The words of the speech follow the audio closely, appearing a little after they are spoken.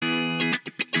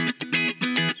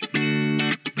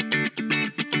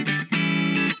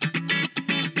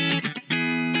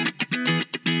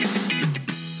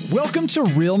Welcome to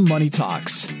Real Money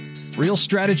Talks. Real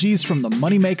strategies from the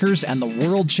moneymakers and the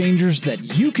world changers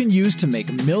that you can use to make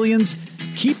millions,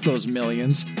 keep those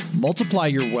millions, multiply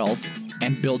your wealth,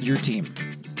 and build your team.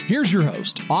 Here's your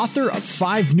host, author of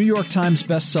 5 New York Times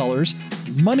bestsellers,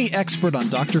 money expert on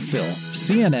Dr. Phil,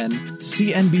 CNN,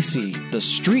 CNBC, The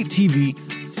Street TV,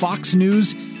 Fox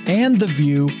News, and The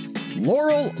View,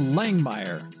 Laurel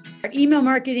Langmeyer. Email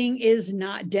marketing is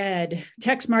not dead.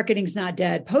 Text marketing is not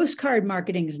dead. Postcard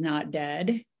marketing is not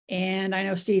dead. And I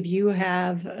know, Steve, you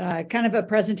have kind of a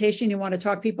presentation you want to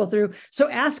talk people through. So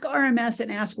Ask RMS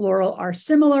and Ask Laurel are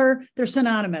similar. They're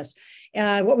synonymous.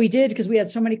 What we did, because we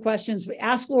had so many questions,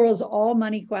 Ask Laurel is all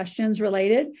money questions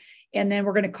related. And then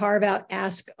we're going to carve out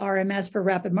Ask RMS for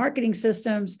rapid marketing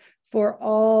systems for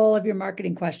all of your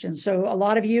marketing questions. So a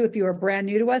lot of you, if you are brand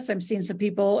new to us, I'm seeing some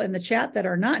people in the chat that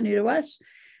are not new to us.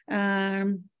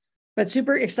 But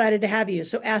super excited to have you.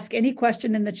 So ask any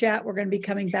question in the chat. We're going to be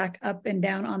coming back up and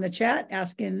down on the chat,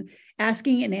 asking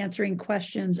and answering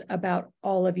questions about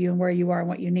all of you and where you are and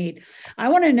what you need. I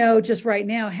want to know just right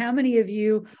now, how many of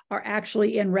you are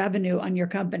actually in revenue on your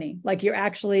company? Like you're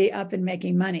actually up and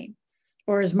making money?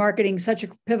 Or is marketing such a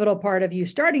pivotal part of you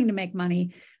starting to make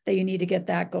money that you need to get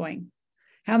that going?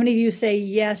 How many of you say,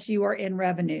 yes, you are in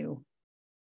revenue?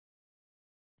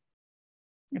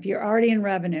 If you're already in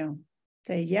revenue,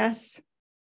 say yes.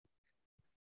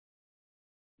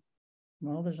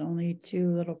 Well, there's only 2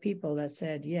 little people that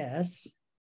said yes.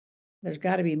 There's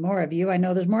got to be more of you. I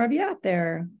know there's more of you out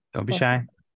there. Don't be shy.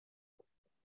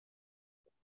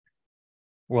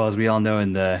 Well, as we all know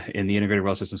in the integrated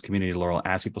world systems community, Laurel,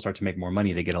 as people start to make more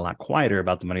money, they get a lot quieter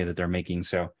about the money that they're making.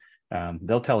 So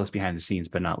they'll tell us behind the scenes,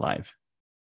 but not live.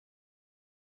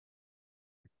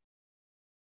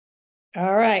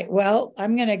 All right. Well,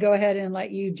 I'm going to go ahead and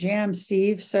let you jam,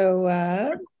 Steve.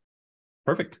 So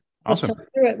Perfect. Awesome. Let's talk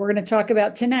through it. We're going to talk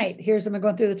about tonight. I'm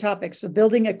going through the topics. So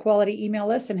building a quality email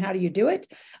list and how do you do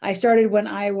it? I started when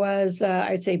I was,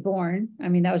 I'd say born. I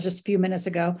mean, that was just a few minutes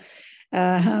ago.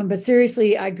 But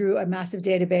seriously, I grew a massive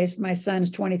database. My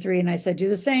son's 23 and I said, do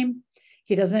the same.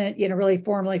 He doesn't, really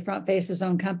formally front face his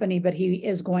own company, but he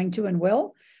is going to and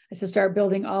will. I said, start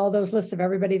building all those lists of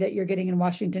everybody that you're getting in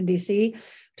Washington, D.C.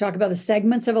 Talk about the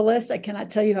segments of a list. I cannot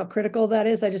tell you how critical that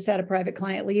is. I just had a private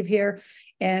client leave here,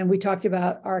 and we talked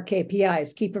about our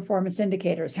KPIs, key performance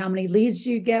indicators. How many leads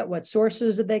do you get? What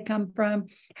sources did they come from?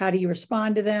 How do you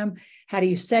respond to them? How do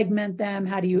you segment them?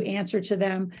 How do you answer to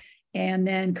them? And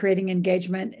then creating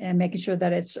engagement and making sure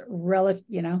that it's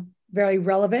very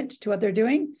relevant to what they're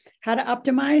doing. How to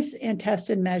optimize and test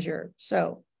and measure.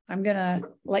 So I'm going to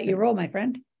let you roll, my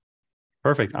friend.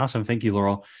 Perfect. Awesome. Thank you,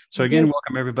 Laurel. So again,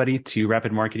 welcome everybody to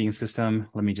Rapid Marketing System.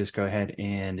 Let me just go ahead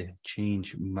and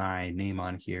change my name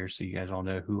on here so you guys all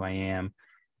know who I am,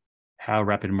 how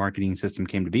Rapid Marketing System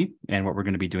came to be, and what we're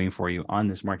going to be doing for you on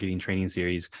this marketing training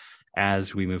series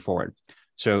as we move forward.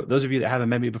 So those of you that haven't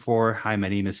met me before, hi, my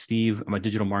name is Steve. I'm a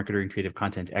digital marketer and creative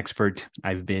content expert.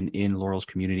 I've been in Laurel's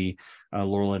community.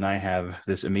 Laurel and I have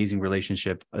this amazing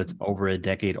relationship that's over a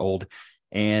decade old,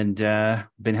 and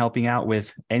been helping out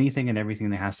with anything and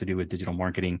everything that has to do with digital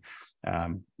marketing,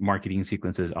 marketing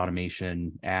sequences,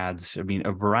 automation, ads,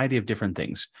 a variety of different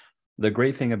things. The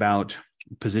great thing about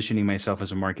positioning myself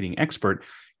as a marketing expert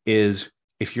is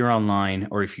if you're online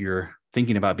or if you're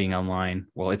thinking about being online,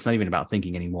 well, it's not even about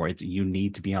thinking anymore. You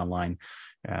need to be online.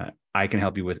 I can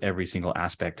help you with every single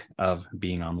aspect of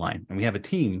being online. And we have a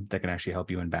team that can actually help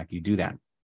you and back you do that.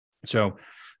 So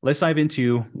let's dive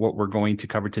into what we're going to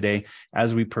cover today.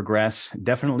 As we progress,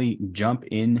 definitely jump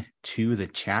into the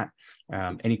chat.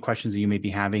 Any questions that you may be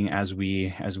having as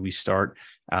we start.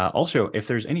 Also, if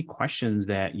there's any questions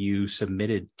that you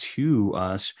submitted to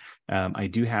us, I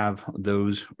do have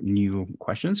those new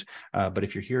questions. But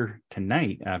if you're here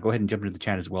tonight, go ahead and jump into the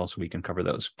chat as well so we can cover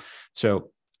those. So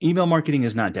email marketing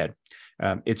is not dead.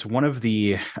 It's one of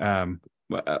the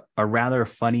a rather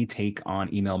funny take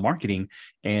on email marketing.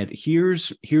 And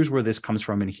here's where this comes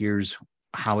from, and here's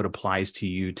how it applies to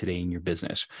you today in your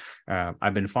business.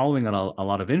 I've been following a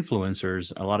lot of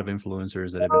influencers that have been following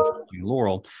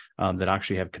Laurel that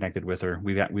actually have connected with her.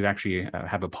 We've actually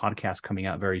have a podcast coming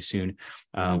out very soon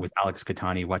with Alex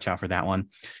Catani. Watch out for that one.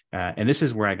 And this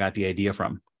is where I got the idea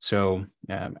from. So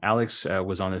Alex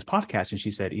was on this podcast and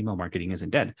she said, email marketing isn't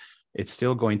dead. It's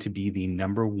still going to be the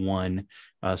number one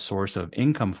source of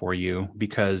income for you,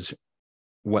 because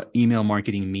what email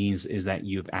marketing means is that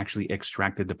you've actually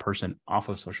extracted the person off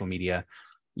of social media.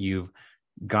 You've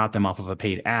got them off of a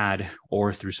paid ad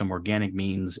or through some organic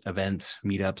means, events,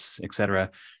 meetups, etc.,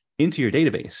 into your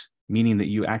database, meaning that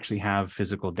you actually have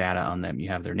physical data on them. You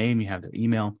have their name, you have their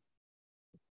email,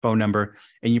 phone number,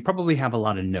 and you probably have a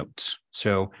lot of notes.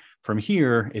 So from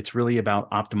here, it's really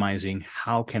about optimizing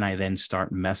how can I then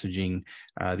start messaging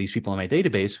these people in my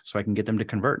database so I can get them to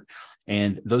convert.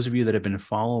 And those of you that have been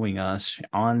following us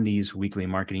on these weekly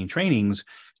marketing trainings,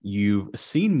 you've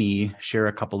seen me share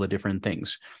a couple of different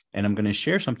things. And I'm going to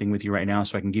share something with you right now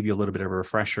so I can give you a little bit of a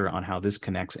refresher on how this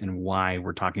connects and why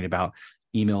we're talking about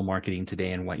email marketing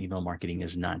today and why email marketing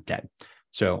is not dead.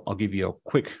 So I'll give you a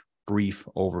quick, brief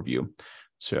overview.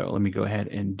 So let me go ahead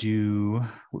and do,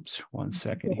 whoops, 1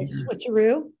 second here.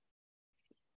 Switcheroo.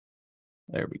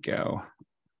 There we go.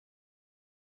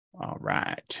 All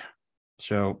right.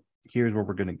 So here's where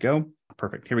we're going to go.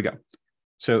 Perfect. Here we go.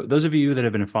 So those of you that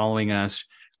have been following us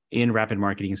in Rapid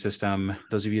Marketing System,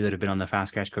 those of you that have been on the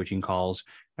Fast Cash coaching calls,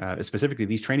 specifically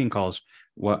these training calls,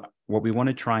 what we want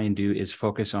to try and do is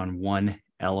focus on one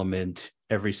element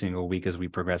every single week as we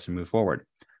progress and move forward.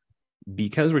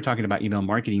 Because we're talking about email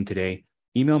marketing today,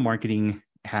 email marketing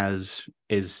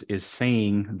is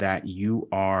saying that you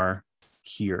are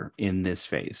here in this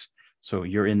phase. So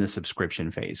you're in the subscription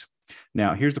phase.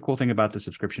 Now, here's the cool thing about the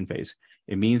subscription phase.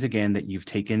 It means, again, that you've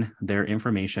taken their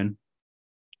information,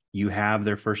 you have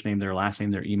their first name, their last name,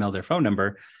 their email, their phone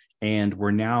number, and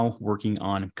we're now working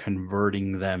on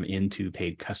converting them into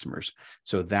paid customers.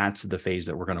 So that's the phase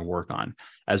that we're going to work on.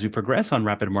 As we progress on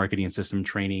Rapid Marketing System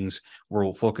trainings,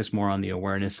 we'll focus more on the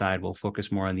awareness side. We'll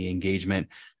focus more on the engagement.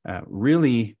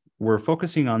 Really, we're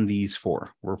focusing on these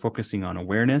four. We're focusing on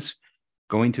awareness,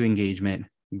 going to engagement,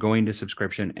 going to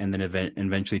subscription, and then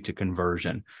eventually to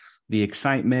conversion. The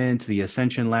excitement, the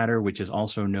ascension ladder, which is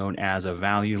also known as a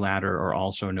value ladder or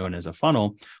also known as a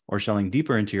funnel or selling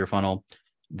deeper into your funnel,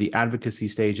 the advocacy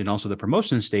stage and also the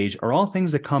promotion stage are all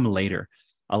things that come later.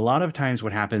 A lot of times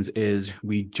what happens is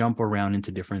we jump around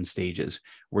into different stages.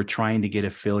 We're trying to get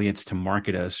affiliates to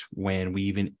market us when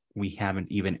we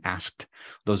haven't even asked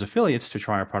those affiliates to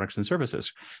try our products and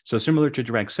services. So similar to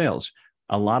direct sales,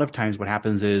 a lot of times what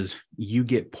happens is you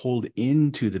get pulled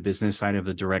into the business side of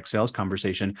the direct sales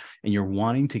conversation and you're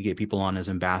wanting to get people on as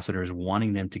ambassadors,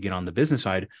 wanting them to get on the business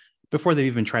side before they've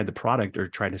even tried the product or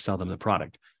tried to sell them the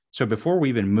product. So before we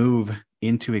even move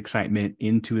into excitement,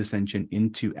 into ascension,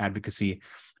 into advocacy,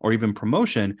 or even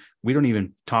promotion, we don't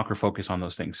even talk or focus on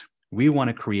those things. We want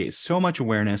to create so much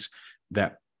awareness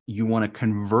that you want to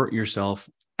convert yourself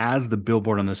as the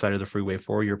billboard on the side of the freeway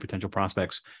for your potential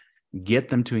prospects, get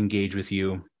them to engage with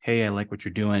you. Hey, I like what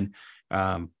you're doing.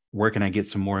 Where can I get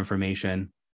some more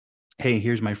information? Hey,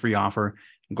 here's my free offer.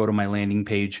 Go to my landing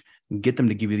page, get them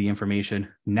to give you the information.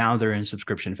 Now they're in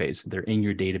subscription phase. They're in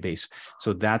your database.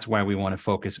 So that's why we want to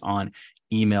focus on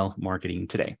email marketing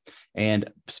today. And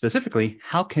specifically,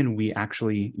 how can we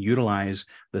actually utilize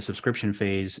the subscription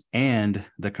phase and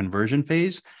the conversion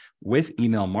phase with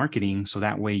email marketing so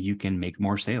that way you can make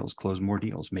more sales, close more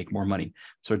deals, make more money.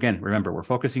 So again, remember, we're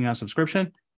focusing on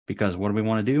subscription because what do we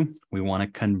want to do? We want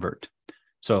to convert.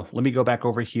 So let me go back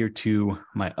over here to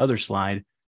my other slide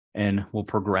and we'll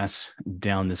progress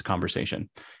down this conversation.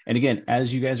 And again,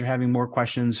 as you guys are having more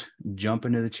questions, jump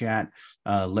into the chat.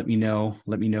 Let me know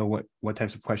what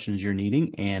types of questions you're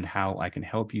needing and how I can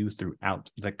help you throughout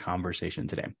the conversation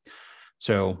today.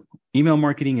 So email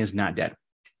marketing is not dead.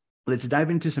 Let's dive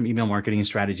into some email marketing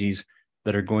strategies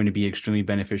that are going to be extremely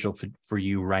beneficial for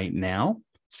you right now.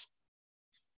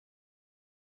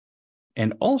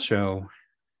 And also,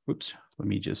 whoops, let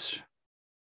me just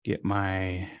get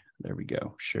there we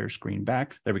go, share screen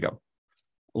back. There we go.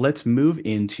 Let's move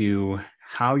into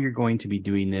how you're going to be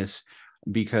doing this,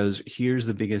 because here's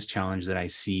the biggest challenge that I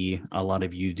see a lot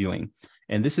of you doing.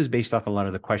 And this is based off a lot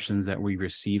of the questions that we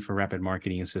receive for Rapid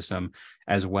Marketing System,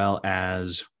 as well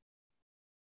as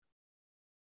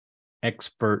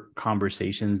expert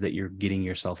conversations that you're getting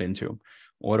yourself into.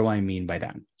 What do I mean by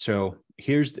that? So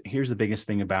here's the biggest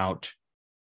thing about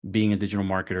being a digital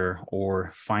marketer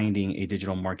or finding a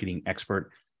digital marketing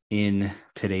expert in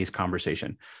today's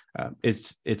conversation.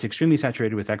 It's extremely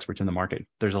saturated with experts in the market.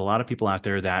 There's a lot of people out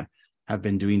there that have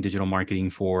been doing digital marketing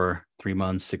for 3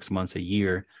 months, 6 months, a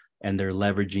year, and they're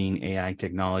leveraging AI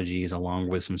technologies along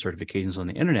with some certifications on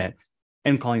the internet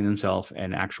and calling themselves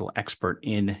an actual expert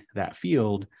in that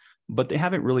field, but they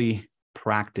haven't really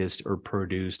practiced or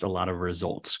produced a lot of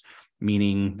results,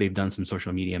 meaning they've done some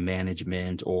social media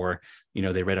management, or,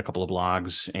 they read a couple of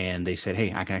blogs and they said,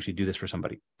 hey, I can actually do this for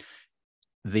somebody.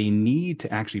 They need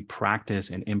to actually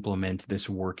practice and implement this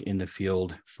work in the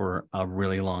field for a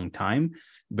really long time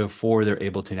before they're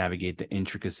able to navigate the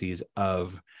intricacies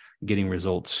of getting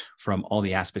results from all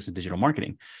the aspects of digital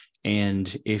marketing.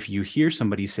 And if you hear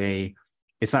somebody say,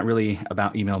 it's not really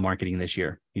about email marketing this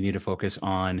year. You need to focus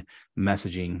on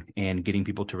messaging and getting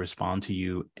people to respond to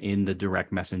you in the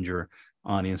direct messenger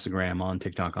on Instagram, on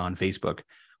TikTok, on Facebook,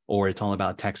 or it's all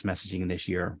about text messaging this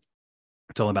year.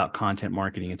 It's all about content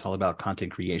marketing. It's all about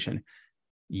content creation.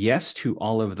 Yes to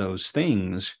all of those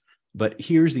things, but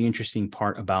here's the interesting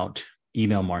part about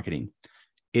email marketing.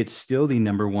 It's still the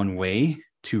number one way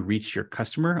to reach your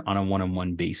customer on a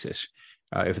one-on-one basis.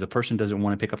 If the person doesn't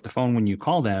want to pick up the phone when you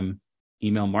call them,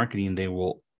 email marketing, they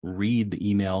will read the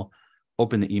email,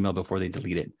 open the email before they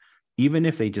delete it, even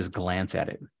if they just glance at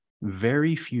it.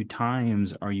 Very few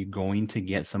times are you going to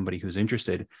get somebody who's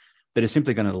interested that is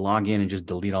simply going to log in and just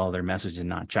delete all of their messages and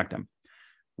not check them.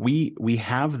 We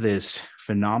have this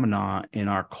phenomena in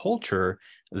our culture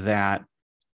that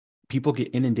people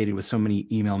get inundated with so many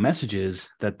email messages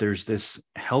that there's this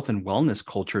health and wellness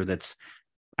culture that's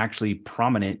actually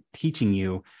prominent, teaching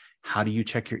you how do you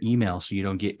check your email so you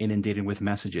don't get inundated with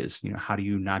messages? How do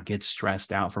you not get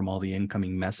stressed out from all the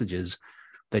incoming messages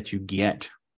that you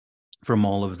get from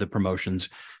all of the promotions?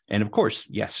 And of course,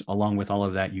 yes, along with all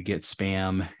of that, you get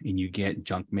spam and you get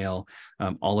junk mail.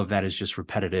 All of that is just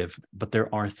repetitive, but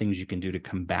there are things you can do to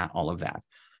combat all of that.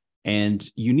 And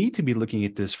you need to be looking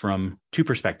at this from two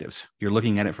perspectives. You're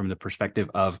looking at it from the perspective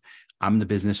of, I'm the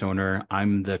business owner,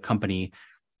 I'm the company,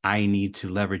 I need to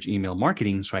leverage email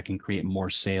marketing so I can create more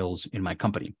sales in my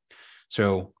company.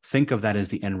 So think of that as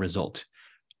the end result.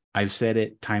 I've said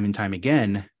it time and time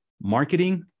again,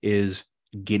 marketing is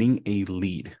getting a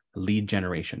lead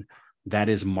generation. That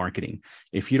is marketing.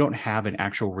 If you don't have an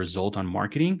actual result on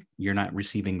marketing, you're not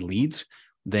receiving leads,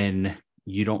 then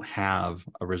you don't have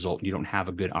a result. You don't have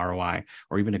a good ROI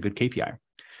or even a good KPI.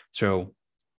 So,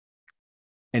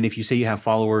 and if you say you have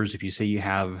followers, if you say you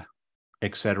have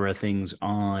et cetera, things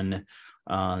on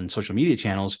social media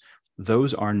channels,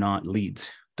 those are not leads.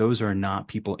 Those are not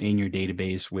people in your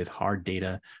database with hard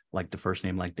data, like the first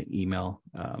name, like the email,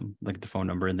 like the phone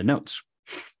number and the notes.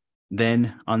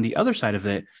 Then on the other side of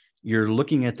it, you're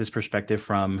looking at this perspective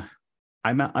from,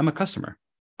 I'm a customer.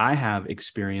 I have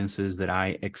experiences that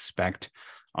I expect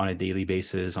on a daily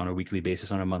basis, on a weekly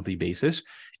basis, on a monthly basis,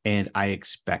 and I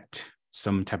expect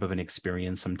some type of an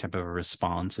experience, some type of a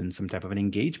response, and some type of an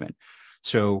engagement.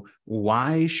 So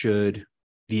why should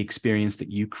the experience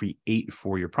that you create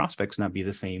for your prospects not be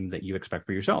the same that you expect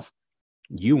for yourself?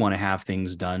 You want to have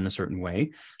things done a certain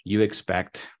way. You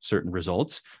expect certain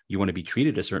results. You want to be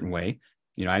treated a certain way.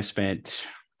 I've spent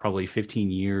probably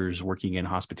 15 years working in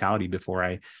hospitality before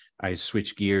I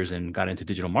switched gears and got into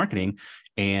digital marketing.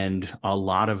 And a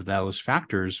lot of those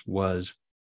factors was,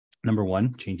 number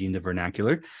one, changing the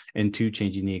vernacular, and two,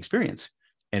 changing the experience.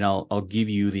 And I'll give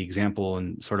you the example,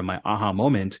 and sort of my aha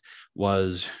moment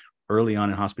was early on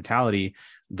in hospitality,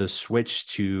 the switch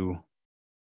to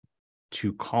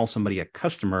call somebody a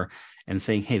customer and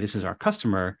saying, hey, this is our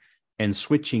customer, and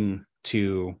switching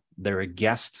to they're a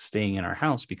guest staying in our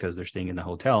house because they're staying in the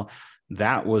hotel.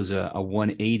 That was a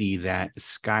 180 that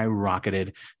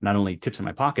skyrocketed not only tips in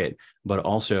my pocket, but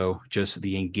also just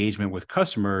the engagement with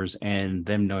customers and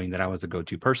them knowing that I was the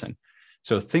go-to person.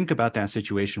 So think about that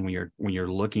situation when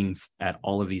you're looking at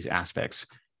all of these aspects: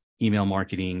 email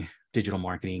marketing, digital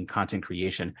marketing, content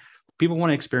creation. People want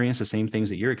to experience the same things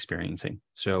that you're experiencing.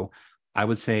 So I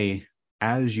would say,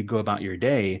 as you go about your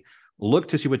day, look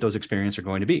to see what those experiences are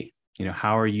going to be.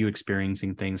 How are you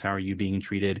experiencing things? How are you being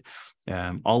treated?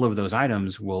 All of those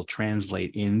items will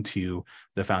translate into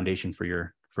the foundation for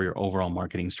your overall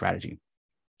marketing strategy.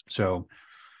 So,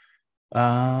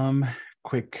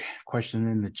 quick question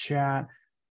in the chat.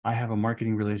 I have a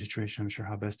marketing related situation I'm sure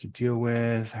how best to deal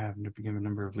with. I have given a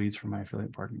number of leads from my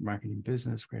affiliate marketing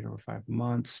business, great, over 5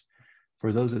 months.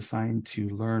 For those assigned to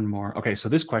learn more. Okay, so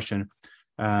this question,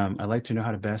 I'd like to know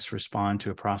how to best respond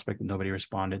to a prospect that nobody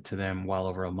responded to them well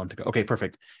over a month ago. Okay,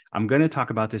 perfect. I'm going to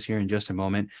talk about this here in just a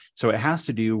moment. So it has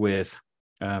to do with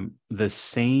the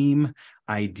same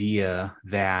idea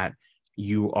that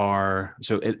you are,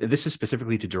 this is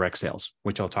specifically to direct sales,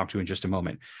 which I'll talk to in just a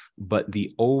moment. But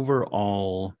the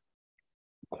overall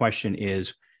question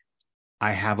is,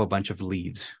 I have a bunch of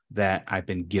leads that I've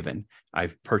been given.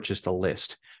 I've purchased a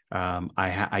list.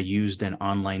 I used an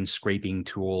online scraping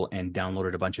tool and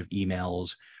downloaded a bunch of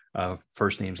emails,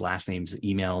 first names, last names,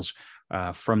 emails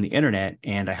from the internet.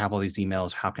 And I have all these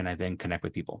emails. How can I then connect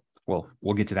with people? Well,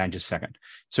 we'll get to that in just a second.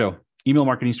 So email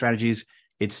marketing strategies,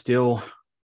 it's still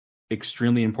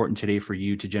extremely important today for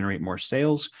you to generate more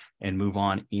sales and move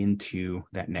on into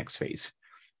that next phase.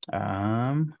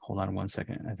 Hold on one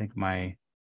second. I think my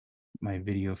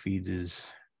video feeds is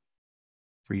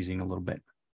freezing a little bit.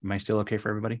 Am I still okay for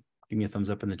everybody? Give me a thumbs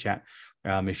up in the chat.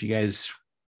 If you guys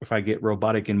if I get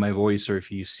robotic in my voice, or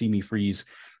if you see me freeze,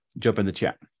 jump in the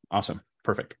chat. Awesome.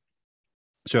 Perfect.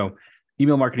 So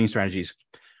email marketing strategies.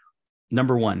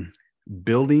 Number one,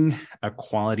 building a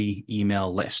quality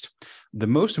email list. The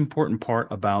most important part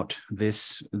about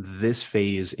this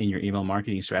phase in your email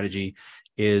marketing strategy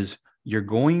is you're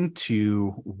going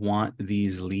to want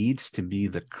these leads to be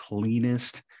the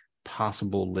cleanest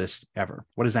possible list ever.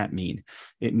 What does that mean?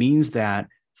 It means that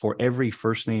for every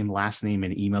first name, last name,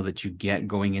 and email that you get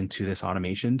going into this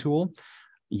automation tool,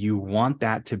 you want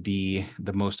that to be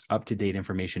the most up-to-date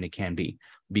information it can be,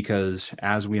 because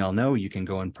as we all know, you can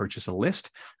go and purchase a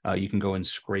list. You can go and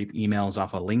scrape emails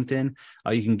off of LinkedIn.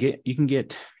 You can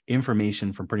get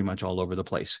information from pretty much all over the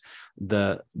place.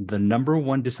 The number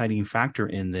one deciding factor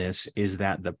in this is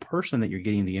that the person that you're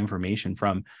getting the information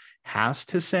from has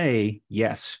to say,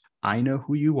 yes, I know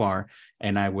who you are,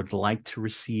 and I would like to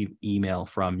receive email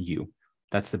from you.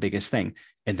 That's the biggest thing.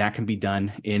 And that can be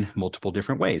done in multiple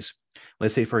different ways.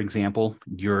 Let's say, for example,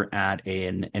 you're at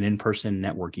an in-person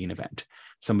networking event.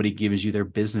 Somebody gives you their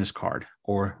business card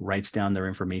or writes down their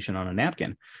information on a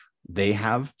napkin. They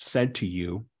have said to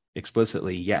you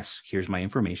explicitly, yes, here's my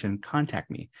information,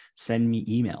 contact me, send me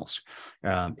emails.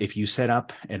 If you set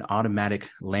up an automatic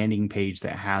landing page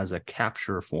that has a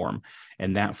capture form,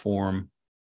 and that form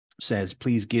says,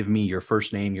 please give me your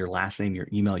first name, your last name, your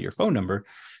email, your phone number,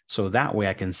 so that way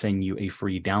I can send you a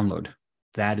free download.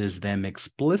 That is them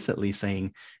explicitly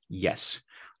saying, yes,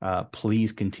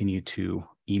 please continue to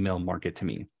email market to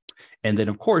me. And then,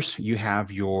 of course, you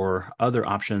have your other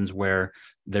options where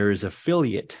there is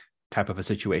affiliate type of a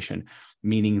situation,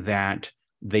 meaning that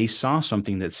they saw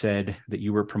something that said that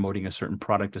you were promoting a certain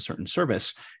product, a certain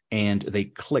service, and they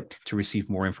clicked to receive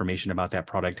more information about that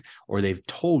product, or they've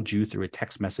told you through a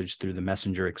text message, through the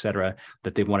messenger, et cetera,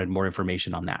 that they wanted more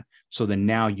information on that. So then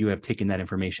now you have taken that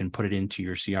information, put it into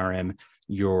your CRM,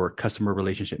 your customer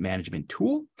relationship management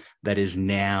tool, that is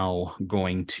now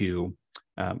going to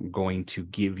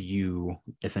give you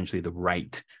essentially the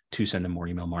right to send them more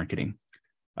email marketing.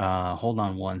 Hold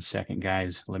on one second,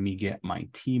 guys. Let me get my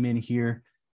team in here.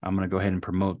 I'm going to go ahead and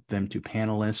promote them to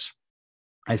panelists.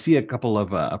 I see a couple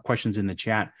of questions in the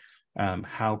chat.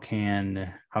 How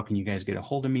can you guys get a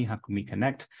hold of me? How can we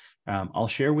connect? I'll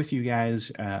share with you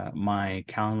guys my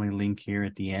Calendly link here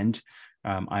at the end.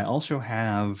 I also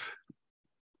have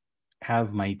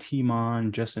my team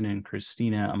on, Justin and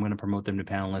Christina. I'm going to promote them to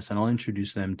panelists, and I'll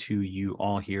introduce them to you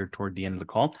all here toward the end of the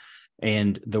call.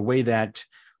 And the way that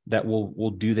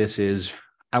we'll do this is,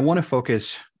 I want to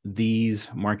focus these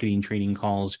marketing training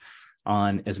calls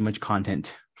on as much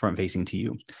content front facing to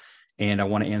you. And I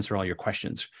want to answer all your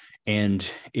questions. And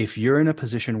if you're in a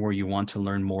position where you want to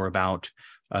learn more about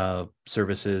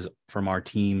services from our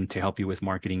team to help you with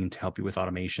marketing, to help you with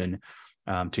automation,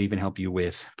 to even help you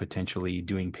with potentially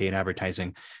doing paid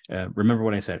advertising, remember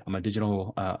what I said. I'm a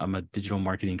digital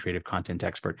marketing creative content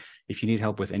expert. If you need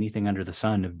help with anything under the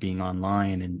sun of being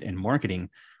online and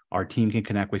marketing, our team can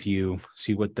connect with you,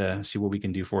 see what we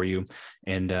can do for you,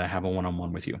 and have a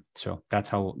one-on-one with you. So that's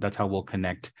how we'll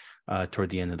connect toward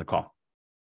the end of the call.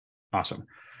 Awesome.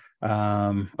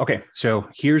 Okay, so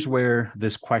here's where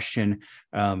this question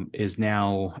is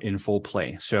now in full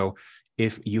play. So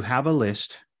if you have a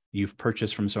list you've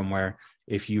purchased from somewhere,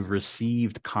 if you've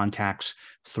received contacts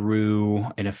through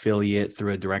an affiliate,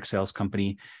 through a direct sales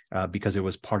company, because it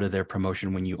was part of their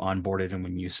promotion when you onboarded and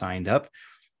when you signed up,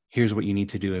 here's what you need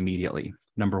to do immediately.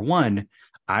 Number one,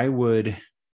 I would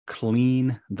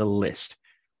clean the list.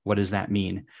 What does that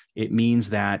mean? It means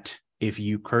that if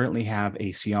you currently have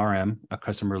a CRM, a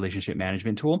customer relationship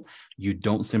management tool, you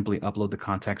don't simply upload the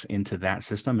contacts into that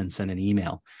system and send an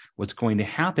email. What's going to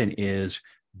happen is,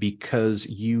 because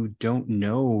you don't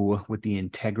know what the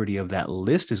integrity of that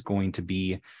list is going to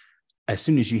be, as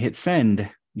soon as you hit send,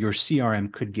 your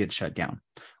CRM could get shut down,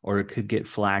 or it could get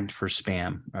flagged for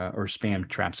spam or spam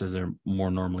traps, as they're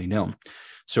more normally known.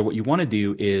 So what you want to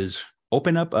do is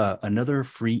open up another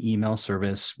free email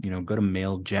service. Go to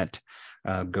MailJet,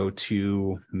 go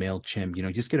to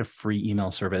MailChimp. Just get a free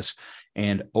email service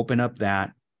and open up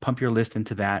that. Pump your list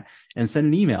into that and send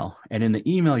an email. And in the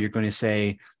email, you're going to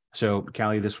say, so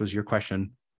Callie, this was your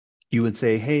question. You would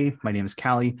say, hey, my name is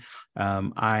Callie.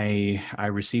 I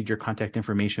received your contact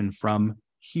information from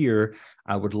here.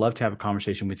 I would love to have a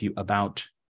conversation with you about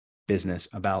business,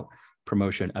 about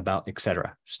promotion, about et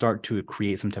cetera. Start to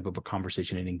create some type of a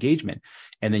conversation and engagement.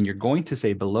 And then you're going to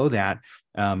say below that,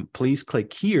 please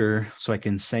click here so I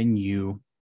can send you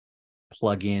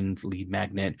plug-in lead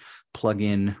magnet,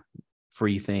 plug-in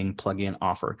free thing, plug-in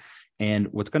offer. And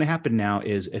what's going to happen now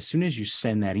is as soon as you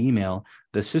send that email,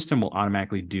 the system will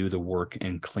automatically do the work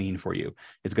and clean for you.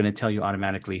 It's going to tell you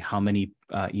automatically how many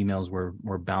emails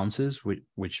were bounces,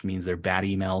 which means they're bad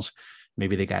emails.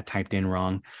 Maybe they got typed in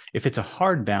wrong. If it's a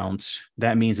hard bounce,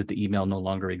 that means that the email no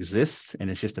longer exists and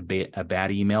it's just a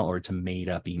bad email, or it's a made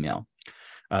up email.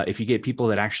 If you get people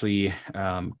that actually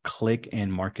click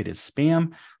and mark it as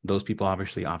spam, those people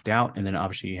obviously opt out. And then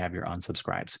obviously you have your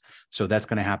unsubscribes. So that's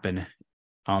going to happen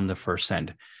on the first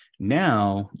send.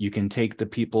 Now you can take the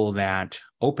people that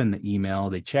opened the email,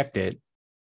 they checked it,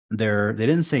 they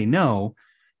didn't say no,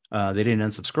 they didn't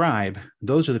unsubscribe.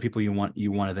 Those are the people you want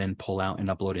to then pull out and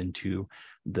upload into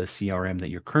the CRM that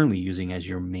you're currently using as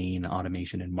your main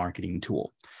automation and marketing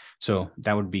tool. So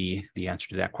that would be the answer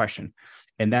to that question.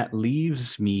 And that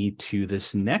leaves me to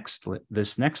this next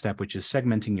step, which is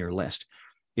segmenting your list.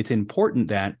 It's important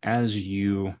that as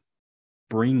you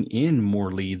bring in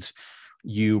more leads,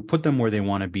 you put them where they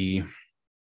want to be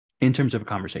in terms of a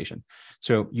conversation.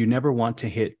 So you never want to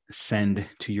hit send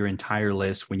to your entire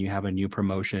list when you have a new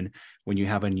promotion, when you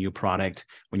have a new product,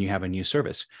 when you have a new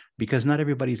service, because not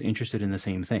everybody's interested in the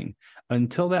same thing.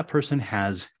 Until that person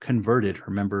has converted,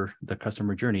 remember the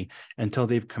customer journey, until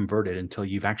they've converted, until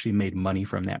you've actually made money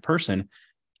from that person,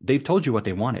 they've told you what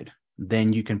they wanted.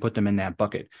 Then you can put them in that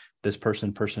bucket. This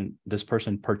person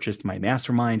purchased my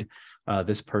mastermind.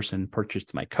 This person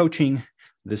purchased my coaching.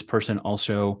 This person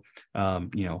also,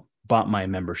 bought my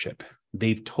membership.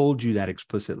 They've told you that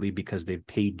explicitly because they've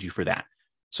paid you for that.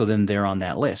 So then they're on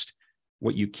that list.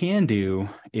 What you can do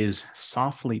is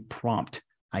softly prompt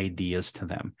ideas to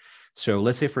them. So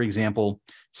let's say, for example,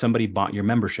 somebody bought your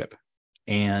membership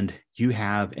and you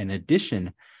have an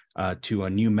addition to a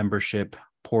new membership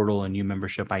portal, a new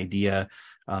membership idea.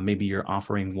 Maybe you're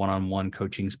offering one-on-one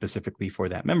coaching specifically for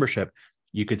that membership.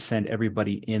 You could send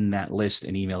everybody in that list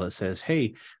an email that says,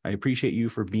 hey, I appreciate you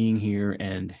for being here.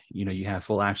 And, you have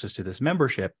full access to this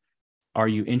membership. Are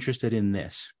you interested in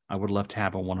this? I would love to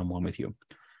have a one-on-one with you.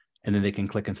 And then they can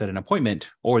click and set an appointment,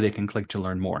 or they can click to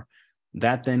learn more.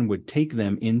 That then would take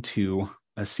them into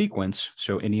a sequence.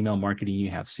 So in email marketing,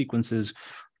 you have sequences,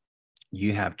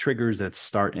 you have triggers that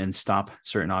start and stop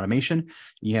certain automation.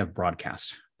 You have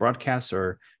broadcasts. Broadcasts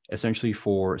are essentially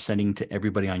for sending to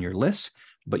everybody on your list,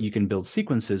 but you can build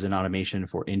sequences and automation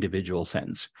for individual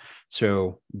sends.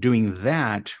 So doing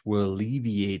that will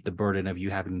alleviate the burden of you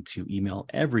having to email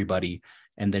everybody.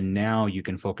 And then now you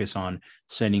can focus on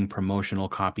sending promotional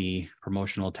copy,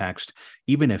 promotional text,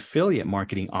 even affiliate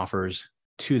marketing offers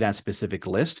to that specific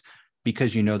list,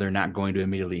 because they're not going to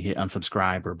immediately hit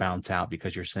unsubscribe or bounce out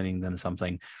because you're sending them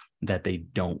something that they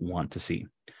don't want to see.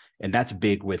 And that's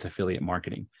big with affiliate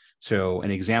marketing. So an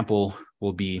example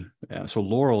will be, so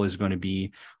Laurel is going to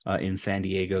be in San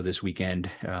Diego this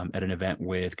weekend at an event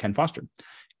with Ken Foster.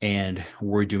 And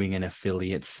we're doing an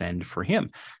affiliate send for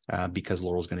him because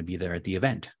Laurel's going to be there at the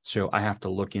event. So I have to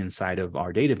look inside of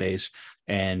our database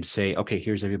and say, okay,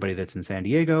 here's everybody that's in San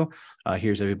Diego.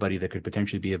 Here's everybody that could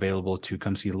potentially be available to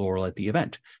come see Laurel at the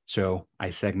event. So I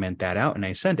segment that out and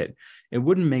I send it. It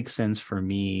wouldn't make sense for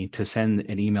me to send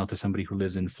an email to somebody who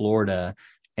lives in Florida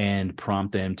and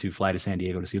prompt them to fly to San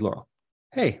Diego to see Laurel.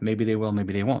 Hey, maybe they will,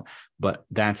 maybe they won't. But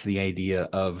that's the idea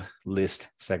of list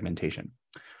segmentation.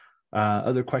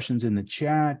 Other questions in the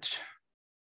chat?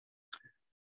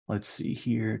 Let's see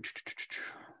here.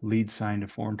 Lead signed a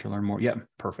form to learn more. Yep,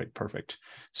 perfect.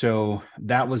 So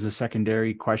that was the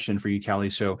secondary question for you, Callie.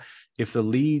 So if the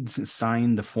leads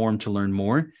sign the form to learn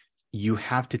more, you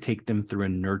have to take them through a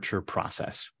nurture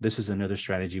process. This is another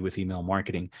strategy with email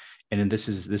marketing. And then this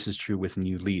is true with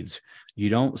new leads. You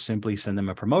don't simply send them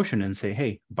a promotion and say,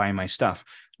 hey, buy my stuff.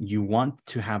 You want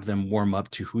to have them warm up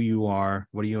to who you are.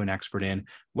 What are you an expert in?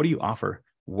 What do you offer?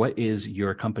 What is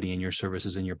your company and your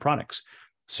services and your products?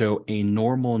 So a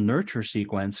normal nurture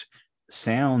sequence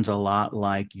sounds a lot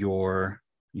like your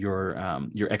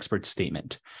expert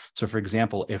statement. So for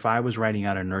example, if I was writing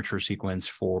out a nurture sequence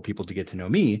for people to get to know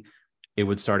me, it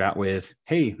would start out with,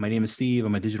 hey, my name is Steve.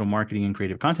 I'm a digital marketing and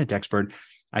creative content expert.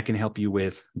 I can help you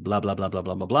with blah, blah, blah, blah,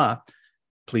 blah, blah, blah.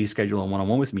 Please schedule a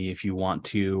one-on-one with me if you want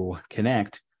to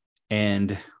connect.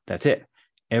 And that's it.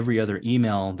 Every other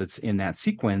email that's in that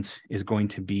sequence is going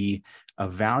to be a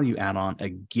value add-on, a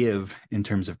give in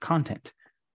terms of content.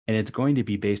 And it's going to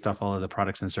be based off all of the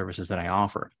products and services that I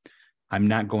offer. I'm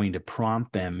not going to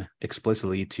prompt them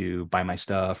explicitly to buy my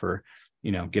stuff or,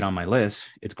 get on my list.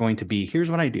 It's going to be, here's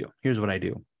what I do. Here's what I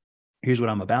do. Here's what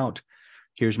I'm about.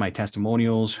 Here's my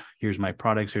testimonials. Here's my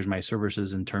products. Here's my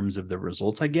services in terms of the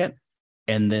results I get.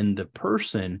 And then the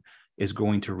person is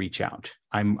going to reach out.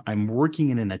 I'm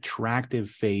working in an attractive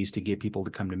phase to get people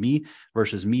to come to me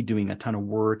versus me doing a ton of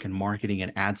work and marketing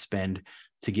and ad spend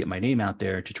to get my name out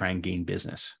there to try and gain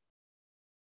business.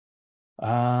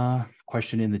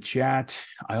 Question in the chat.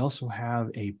 I also have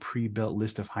a pre-built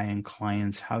list of high-end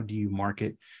clients. How do you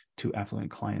market to affluent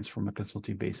clients from a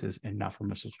consulting basis and not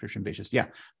from a subscription basis? Yeah,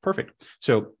 perfect.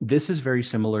 So this is very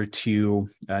similar to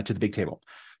the Big Table.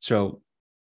 So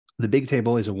the Big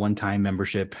Table is a one-time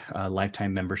membership,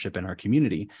 lifetime membership in our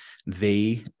community.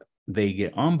 They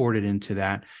get onboarded into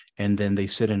that, and then they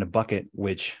sit in a bucket,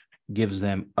 which gives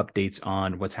them updates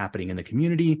on what's happening in the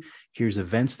community. Here's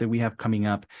events that we have coming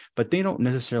up, but they don't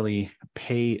necessarily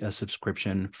pay a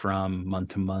subscription from month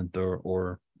to month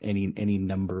or any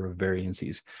number of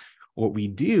variances. What we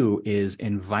do is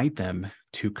invite them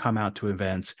to come out to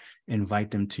events,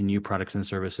 invite them to new products and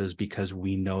services because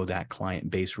we know that client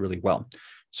base really well.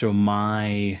 So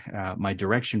my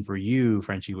direction for you,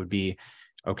 Frenchie, would be,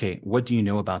 okay, what do you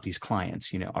know about these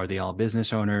clients? Are they all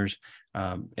business owners?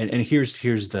 And here's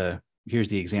the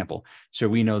example. So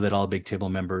we know that all Big Table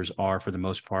members are, for the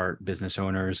most part, business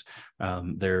owners.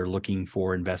 They're looking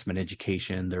for investment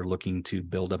education. They're looking to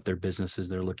build up their businesses.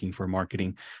 They're looking for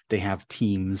marketing. They have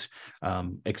teams,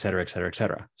 et cetera, et cetera, et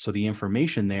cetera. So the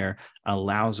information there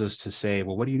allows us to say,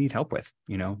 well, what do you need help with?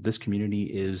 This community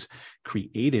is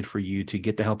created for you to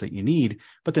get the help that you need,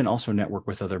 but then also network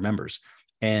with other members.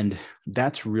 And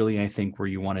that's really, I think, where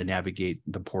you want to navigate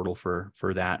the portal for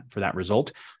that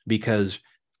result, because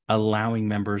allowing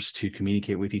members to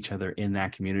communicate with each other in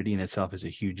that community in itself is a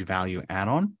huge value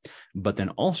add-on, but then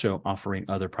also offering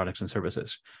other products and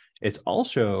services. It's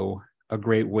also a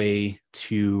great way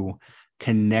to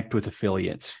connect with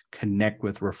affiliates, connect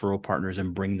with referral partners,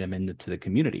 and bring them into the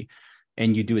community.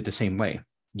 And you do it the same way.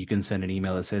 You can send an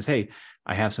email that says, hey,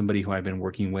 I have somebody who I've been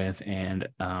working with, and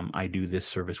I do this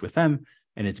service with them,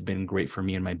 and it's been great for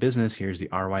me and my business. Here's the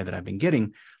ROI that I've been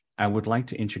getting. I would like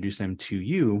to introduce them to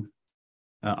you.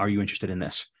 Are you interested in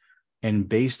this? And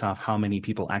based off how many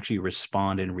people actually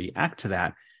respond and react to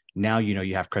that, now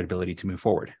you have credibility to move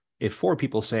forward. If 4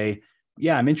 people say,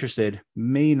 yeah, I'm interested,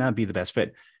 may not be the best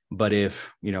fit. But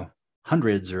if,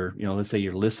 hundreds, or, let's say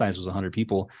your list size was 100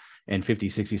 people and 50,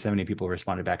 60, 70 people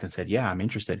responded back and said, yeah, I'm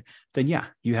interested, then yeah,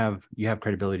 you have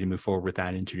credibility to move forward with that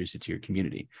and introduce it to your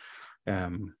community.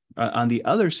 On the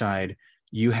other side,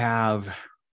 you have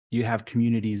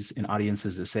communities and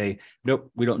audiences that say,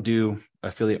 nope, we don't do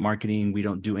affiliate marketing. We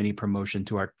don't do any promotion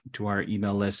to our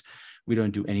email list. We don't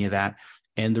do any of that.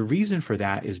 And the reason for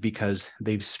that is because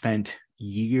they've spent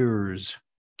years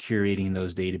curating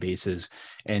those databases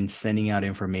and sending out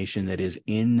information that is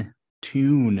in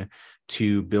tune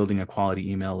to building a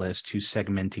quality email list, to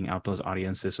segmenting out those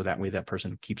audiences, so that way that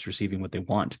person keeps receiving what they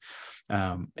want.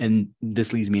 And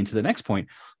this leads me into the next point,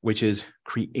 which is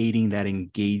creating that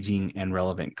engaging and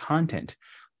relevant content.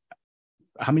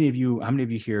 How many of you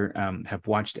here have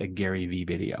watched a Gary Vee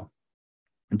video?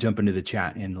 Jump into the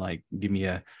chat and give me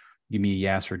a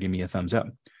yes or give me a thumbs up,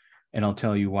 and I'll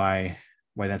tell you why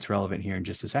that's relevant here in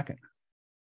just a second.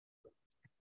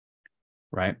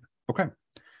 Right? Okay.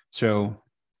 So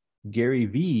Gary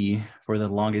Vee, for the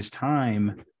longest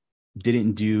time,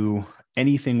 didn't do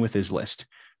anything with his list,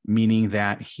 meaning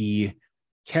that he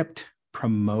kept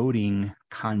promoting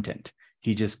content.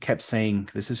 He just kept saying,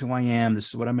 this is who I am, this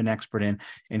is what I'm an expert in,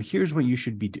 and here's what you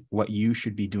should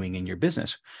be doing in your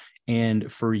business.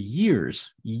 And for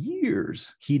years,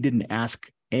 he didn't ask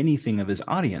anything of his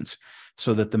audience,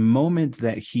 so that the moment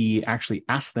that he actually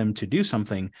asked them to do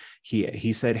something,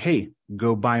 he said, hey,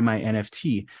 go buy my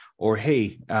NFT, or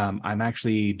hey, I'm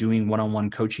actually doing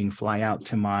one-on-one coaching, fly out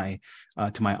to my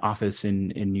office in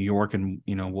New York, and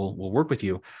we'll work with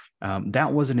you.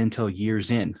 That wasn't until years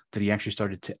in that he actually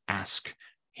started to ask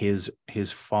his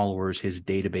followers, his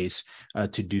database,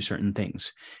 to do certain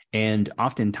things. And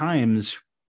oftentimes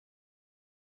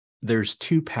there's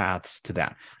 2 paths to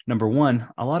that. Number one,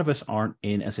 a lot of us aren't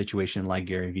in a situation like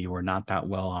Gary Vee. We're not that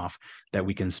well off that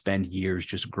we can spend years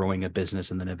just growing a business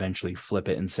and then eventually flip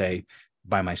it and say,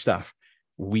 buy my stuff.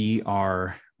 We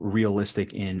are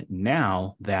realistic in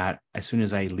now that as soon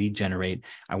as I lead generate,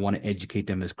 I want to educate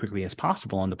them as quickly as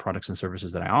possible on the products and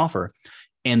services that I offer.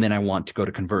 And then I want to go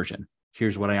to conversion.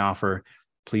 Here's what I offer.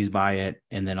 Please buy it.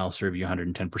 And then I'll serve you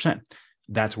 110%.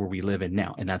 That's where we live in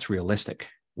now. And that's realistic.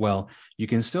 Well, you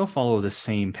can still follow the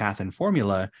same path and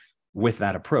formula with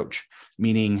that approach,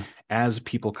 meaning as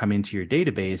people come into your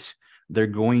database, they're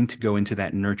going to go into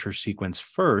that nurture sequence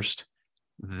first.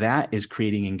 That is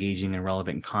creating engaging and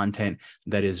relevant content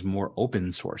that is more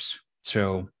open source.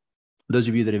 So Those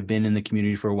of you that have been in the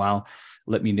community for a while,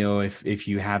 let me know if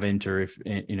you haven't, or if,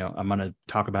 I'm going to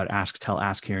talk about ask, tell,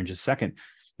 ask here in just a second.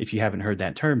 If you haven't heard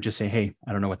that term, just say, hey,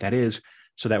 I don't know what that is.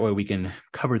 So that way we can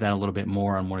cover that a little bit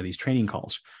more on one of these training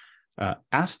calls.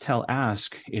 Ask, tell,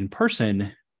 ask in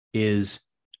person is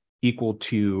equal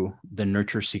to the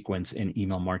nurture sequence in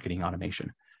email marketing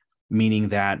automation, meaning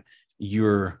that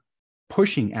you're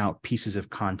pushing out pieces of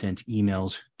content,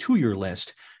 emails to your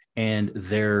list, and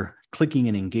they're clicking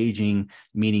and engaging,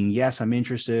 meaning, yes, I'm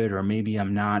interested, or maybe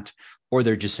I'm not, or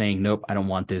they're just saying, nope, I don't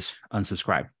want this,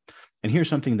 unsubscribe. And here's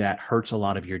something that hurts a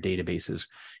lot of your databases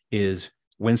is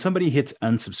when somebody hits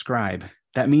unsubscribe,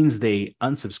 that means they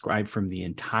unsubscribe from the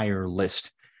entire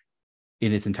list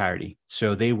in its entirety.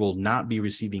 So they will not be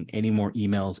receiving any more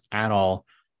emails at all,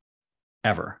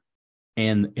 ever.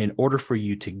 And in order for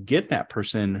you to get that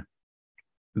person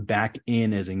back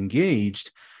in as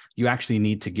engaged, you actually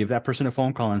need to give that person a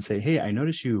phone call and say, hey, I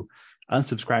noticed you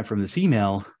unsubscribed from this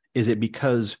email. Is it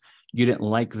because you didn't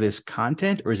like this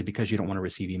content, or is it because you don't want to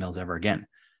receive emails ever again?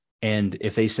 And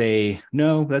if they say,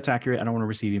 no, that's accurate, I don't want to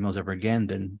receive emails ever again,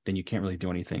 then you can't really do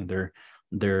anything.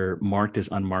 They're marked as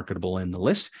unmarketable in the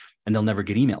list, and they'll never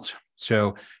get emails.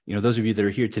 So, those of you that are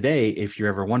here today, if you're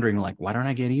ever wondering, like, why don't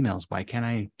I get emails? Why can't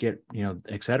I get,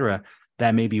 et cetera?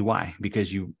 That may be why,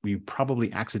 because you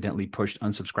probably accidentally pushed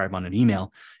unsubscribe on an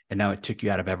email, and now it took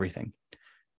you out of everything.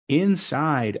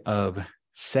 Inside of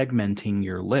segmenting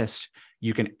your list,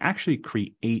 you can actually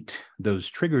create those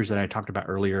triggers that I talked about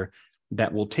earlier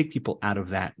that will take people out of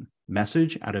that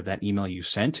message, out of that email you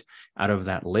sent, out of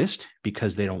that list,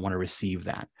 because they don't want to receive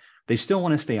that. They still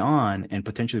want to stay on and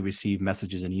potentially receive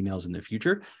messages and emails in the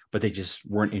future, but they just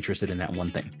weren't interested in that one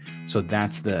thing. So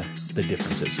that's the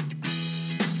differences.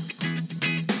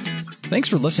 Thanks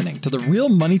for listening to the Real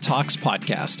Money Talks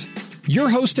podcast. Your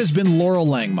host has been Laurel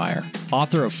Langmeyer,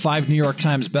 author of 5 New York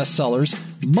Times bestsellers,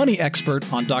 money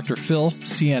expert on Dr. Phil,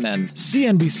 CNN,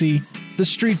 CNBC, The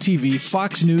Street TV,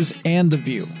 Fox News, and The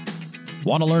View.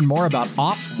 Want to learn more about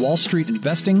off-Wall Street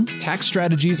investing, tax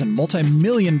strategies, and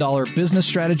multi-million-dollar business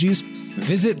strategies?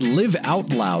 Visit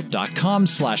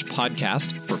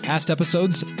liveoutloud.com/podcast for past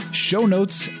episodes, show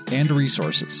notes, and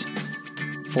resources.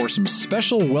 For some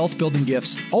special wealth-building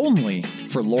gifts only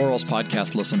for Laurel's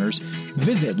podcast listeners,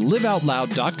 visit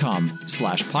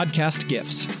liveoutloud.com/podcast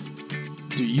gifts.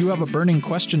 Do you have a burning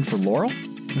question for Laurel?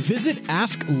 Visit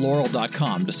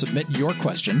asklaurel.com to submit your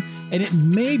question, and it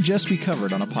may just be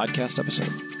covered on a podcast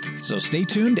episode. So stay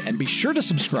tuned and be sure to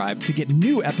subscribe to get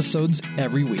new episodes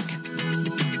every week.